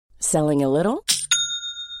Selling a little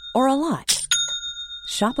or a lot?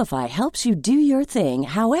 Shopify helps you do your thing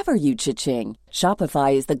however you cha-ching.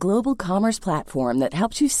 Shopify is the global commerce platform that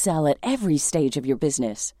helps you sell at every stage of your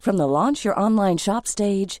business. From the launch your online shop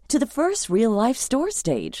stage to the first real-life store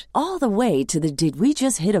stage, all the way to the did we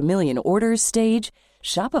just hit a million orders stage.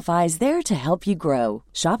 Shopify is there to help you grow.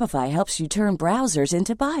 Shopify helps you turn browsers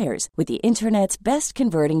into buyers with the internet's best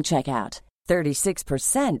converting checkout. 36%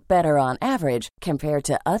 better on average compared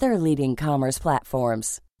to other leading commerce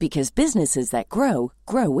platforms. Because businesses that grow,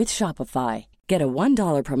 grow with Shopify. Get a $1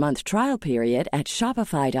 per month trial period at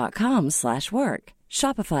shopify.com/work.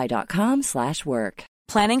 Shopify.com/work.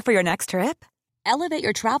 Planning for your next trip? Elevate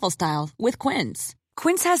your travel style with Quince.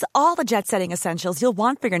 Quince has all the jet-setting essentials you'll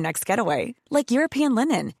want for your next getaway, like European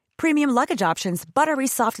linen, premium luggage options,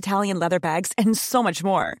 buttery soft Italian leather bags, and so much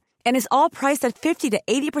more. And is all priced at 50 to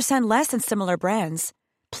 80% less than similar brands.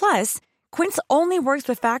 Plus, Quince only works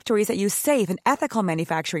with factories that use safe and ethical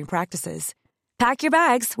manufacturing practices. Pack your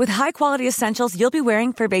bags with high-quality essentials you'll be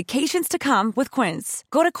wearing for vacations to come with Quince.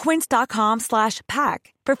 Go to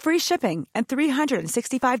quince.com/pack for free shipping and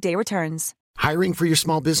 365-day returns. Hiring for your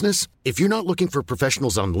small business? If you're not looking for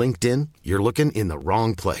professionals on LinkedIn, you're looking in the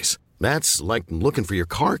wrong place. That's like looking for your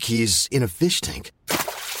car keys in a fish tank.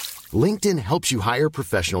 LinkedIn helps you hire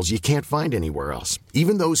professionals you can't find anywhere else,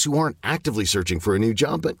 even those who aren't actively searching for a new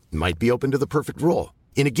job but might be open to the perfect role.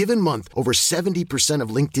 In a given month, over 70%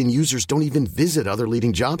 of LinkedIn users don't even visit other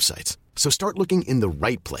leading job sites. So start looking in the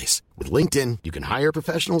right place. With LinkedIn, you can hire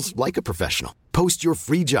professionals like a professional. Post your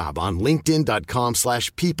free job on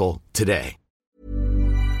linkedin.com/people today.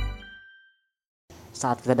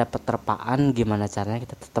 Saat kita dapat terpaan, gimana caranya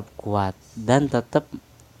kita tetap kuat dan tetap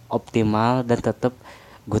optimal dan tetap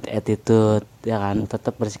good attitude, ya kan,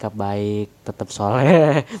 tetap bersikap baik, tetap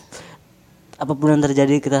soleh. Apapun yang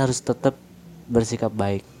terjadi kita harus tetap bersikap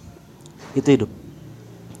baik. Itu hidup.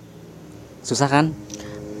 Susah kan?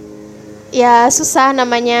 Ya susah,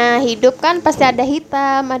 namanya hidup kan pasti ada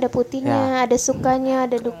hitam, ada putihnya, ya. Ada sukanya,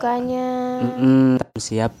 ada dukanya.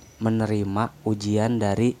 Siap menerima ujian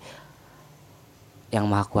dari Yang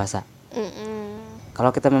Maha Kuasa.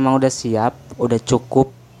 Kalau kita memang udah siap, udah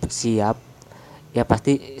cukup siap, ya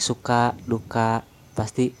pasti suka, duka,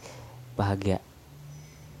 pasti bahagia.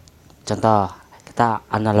 Contoh, kita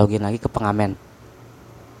analogin lagi ke pengamen.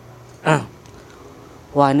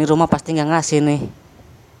 Wah, ini rumah pasti gak ngasih nih.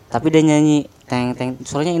 Tapi dia nyanyi, teng-teng,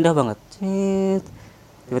 suaranya indah banget.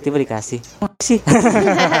 Tiba-tiba dikasih. Makasih.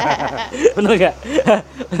 Bener gak?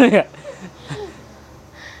 Bener gak?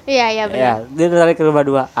 Iya benar. Ya, dia tarik ke rumah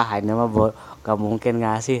 2. Ini mah gak mungkin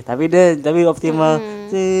ngasih. Tapi optimal.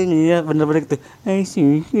 Iya bener-bener gitu.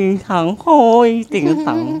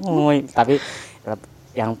 Tapi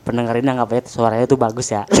yang pendengar ini anggap aja suaranya tuh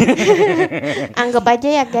bagus ya. Anggap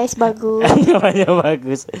aja ya guys, bagus. Anggap aja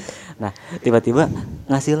bagus. Nah tiba-tiba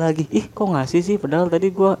ngasih lagi. Kok ngasih sih? Padahal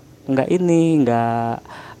tadi gue nggak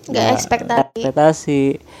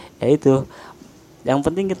ekspektasi. Ya itu. Yang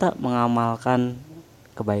penting kita mengamalkan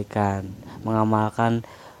kebaikan, mengamalkan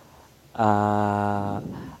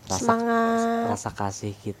rasa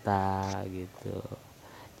kasih kita gitu.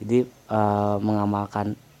 Jadi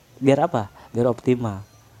mengamalkan biar apa? Biar optimal.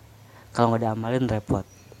 Kalau nggak diamalin repot.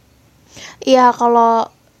 Iya,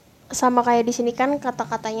 kalau sama kayak di sini kan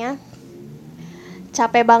kata-katanya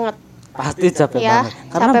capek banget. Pasti capek ya,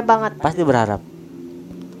 banget. Karena capek banget. Pasti berharap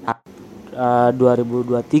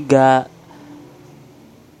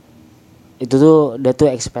 2023 itu tuh dia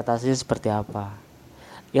tuh ekspektasinya seperti apa.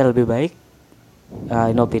 Ya lebih baik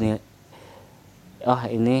ini opini.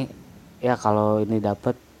 Ini ya kalau ini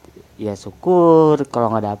dapat ya syukur, kalau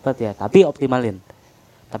nggak dapat ya tapi optimalin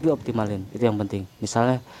itu yang penting.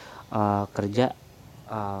 Misalnya kerja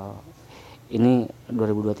ini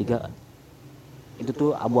 2023 itu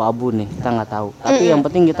tuh abu-abu nih, kita nggak tahu, tapi yang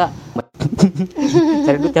penting kita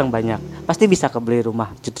cari duit yang banyak, pasti bisa kebeli rumah.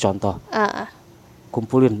 Contoh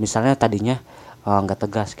kumpulin, misalnya tadinya nggak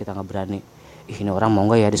tegas, kita nggak berani, ini orang mau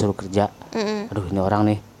nggak ya disuruh kerja, aduh ini orang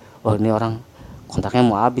nih, ini orang kontraknya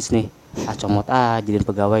mau habis nih, comot jadiin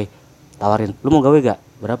pegawai, tawarin, lu mau gawe gak?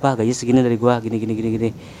 Berapa? Gaji segini dari gua, gini.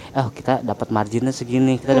 Kita dapat marginnya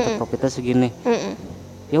segini, kita dapat profitnya segini.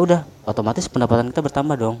 Ya udah, otomatis pendapatan kita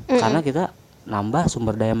bertambah dong, karena kita nambah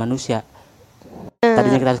sumber daya manusia.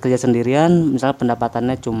 Tadinya kita harus kerja sendirian, misalnya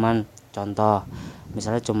pendapatannya cuman, contoh,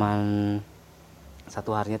 misalnya cuman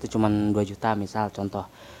satu harinya itu cuman 2 juta misal, contoh.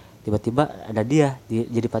 Tiba-tiba ada dia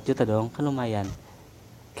jadi 4 juta dong, kan lumayan.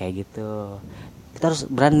 Kayak gitu. Kita harus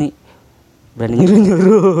berani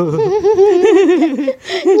nyuruh-nyuruh.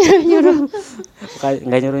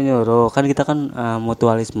 Enggak nyuruh-nyuruh, kan kita kan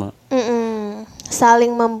mutualisme.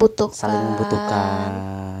 saling membutuhkan.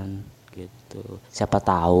 Gitu. Siapa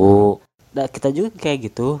tahu kita juga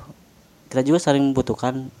kayak gitu, kita juga saling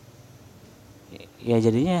membutuhkan. Ya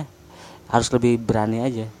jadinya harus lebih berani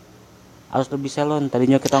aja, harus lebih selon.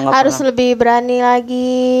 Tadinya kita nggak harus pernah, lebih berani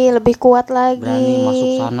lagi, lebih kuat lagi, berani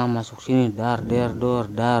masuk sana masuk sini, dar der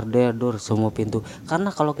semua pintu.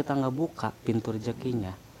 Karena kalau kita nggak buka pintu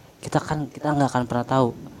rezekinya, kita nggak akan pernah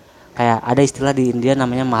tahu. Kayak ada istilah di India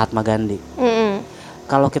namanya Mahatma Gandhi.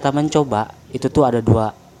 Kalau kita mencoba itu tuh ada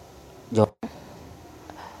dua jawaban,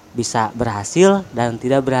 bisa berhasil dan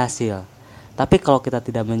tidak berhasil. Tapi kalau kita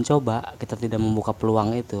tidak mencoba, kita tidak membuka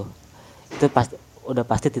peluang itu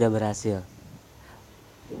pasti tidak berhasil.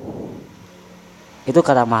 Itu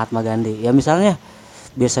kata Mahatma Gandhi. Ya misalnya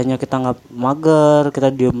biasanya kita nggak mager,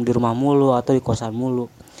 kita diem di rumah mulu atau di kosan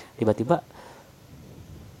mulu, tiba-tiba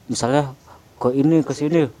misalnya ke ini ke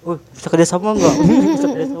sini, bisa kerja sama nggak? Bisa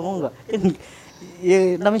kerja sama nggak?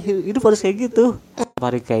 Ya namanya hidup harus kayak gitu,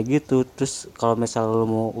 hari kayak gitu. Terus kalau misal lu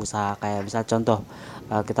mau usaha, kayak misal contoh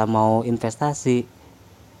kita mau investasi,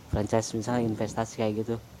 franchise misalnya, investasi kayak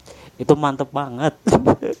gitu, itu mantep banget.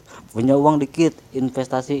 Punya uang dikit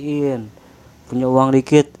investasiin, punya uang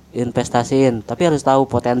dikit investasiin, tapi harus tahu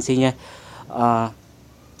potensinya.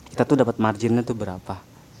 Kita tuh dapat marginnya tuh berapa,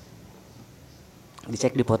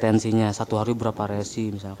 dicek di potensinya, satu hari berapa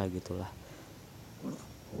resi misalnya kayak gitulah.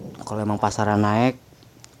 Kalau emang pasarnya naik,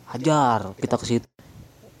 hajar kita ke situ.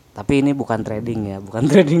 Tapi ini bukan trading ya, bukan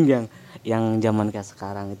trading yang zaman kayak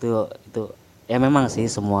sekarang itu ya memang sih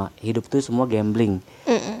semua hidup tuh semua gambling.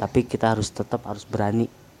 Tapi kita tetap harus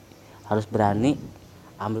berani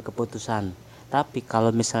ambil keputusan. Tapi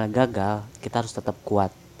kalau misalnya gagal, kita harus tetap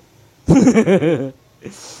kuat.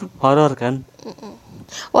 Horor kan?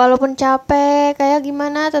 Walaupun capek kayak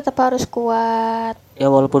gimana tetap harus kuat.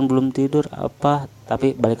 Ya walaupun belum tidur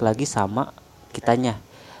tapi balik lagi sama kitanya.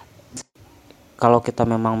 Kalau kita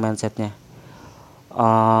memang mindsetnya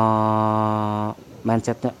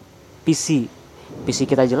PC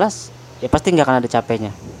kita jelas, ya pasti nggak akan ada capeknya.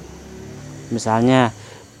 Misalnya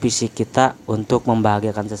PC kita untuk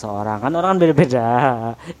membahagiakan seseorang, kan orang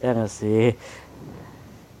beda-beda, ya nggak sih?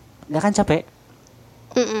 Nggak akan capek.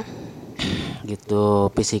 Gitu.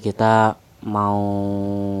 PC kita mau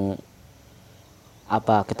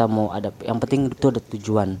apa, kita mau ada, yang penting itu ada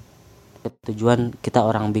tujuan. Kita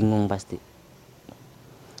orang bingung pasti.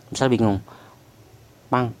 Misal bingung,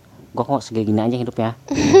 Bang, gua kok segini aja hidupnya.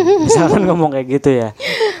 Misalkan ngomong kayak gitu ya.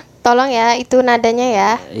 Tolong ya, itu nadanya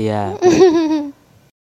ya. Iya.